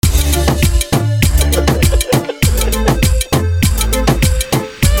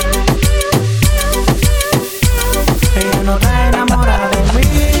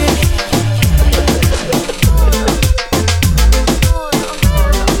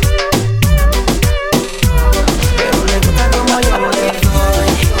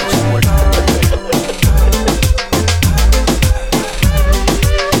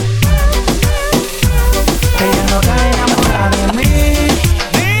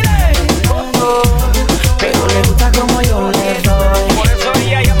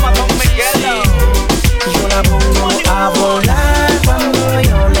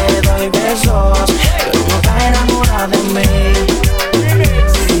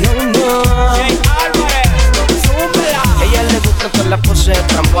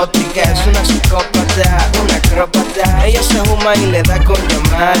llama y le da con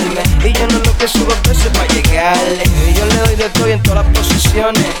llamarme. Y yo no lo que subo veces para llegarle. Y yo le doy de todo en todas las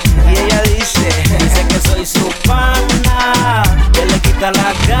posiciones. Y ella dice que soy su pana, que le quita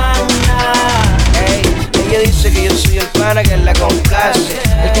la gana. Ey, ella dice que yo soy el pana que la complace,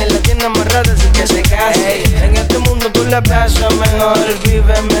 el que la tiene amarrada sin que se case. Ey, en este mundo tú la pasas mejor,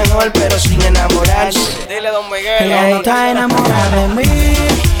 vives mejor pero sin enamorarse. Dile a don Miguelo. Ella no está enamorada de mí.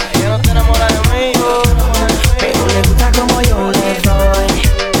 Ella no está enamorada de mí. Pero le gusta como yo le doy.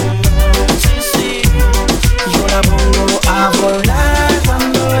 Sí. Yo la pongo a volar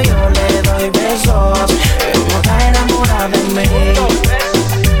cuando yo le doy besos. Pero no está enamorada de mí.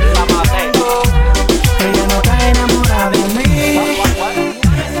 Ella no está enamorada de mí.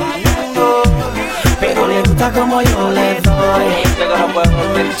 Pero le gusta como yo le doy.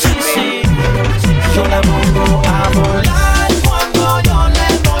 Sí. Yo la pongo a volar cuando yo le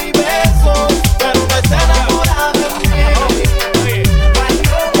doy besos. Pero no está enamorada de mí.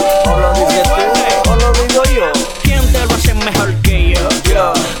 O lo dices tú o lo digo yo. ¿Quién te lo hace mejor que yo?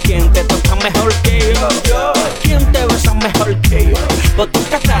 Yo. ¿Quién te toca mejor que yo? ¿Quién te besa mejor que yo? Pues tú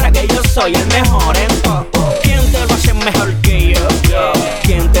estás clara que yo soy el mejor en todo. ¿Quién te lo hace mejor que yo?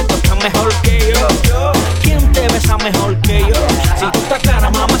 ¿Quién te toca mejor que yo? ¿Quién te besa mejor que yo? Si tú estás clara,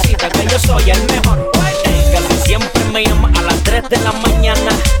 mamacita, que yo soy el mejor. Que la que siempre me llama a las 3 de la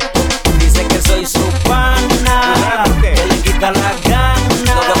mañana. Dice que soy su pana, Que le quita la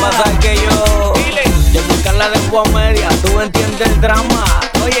gana. lo que pasa es que yo nunca la dejo a media, tú entiendes el drama.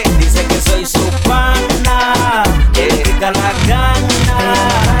 Oye, dice que soy su pana, que le quita la gana.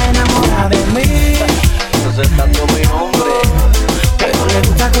 Está enamorada de mí. Entonces tanto mi nombre, Pero le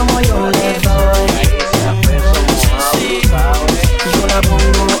gusta como yo le doy. sí. Yo la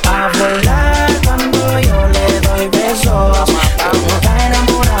pongo a volar cuando yo le doy besos. Pero no está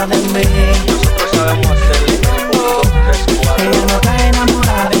enamorada de mí. Nosotros sabemos hacerle 1, 2, 3, 4. Ella no está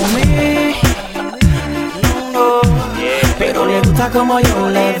enamorada de mí. Pero le gusta como yo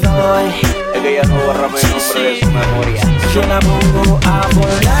le doy. Es que ella no borra mi nombre de su memoria. Yo la pongo a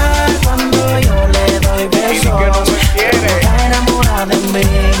volar cuando yo le doy besos. Y que no me quiere. Pero no está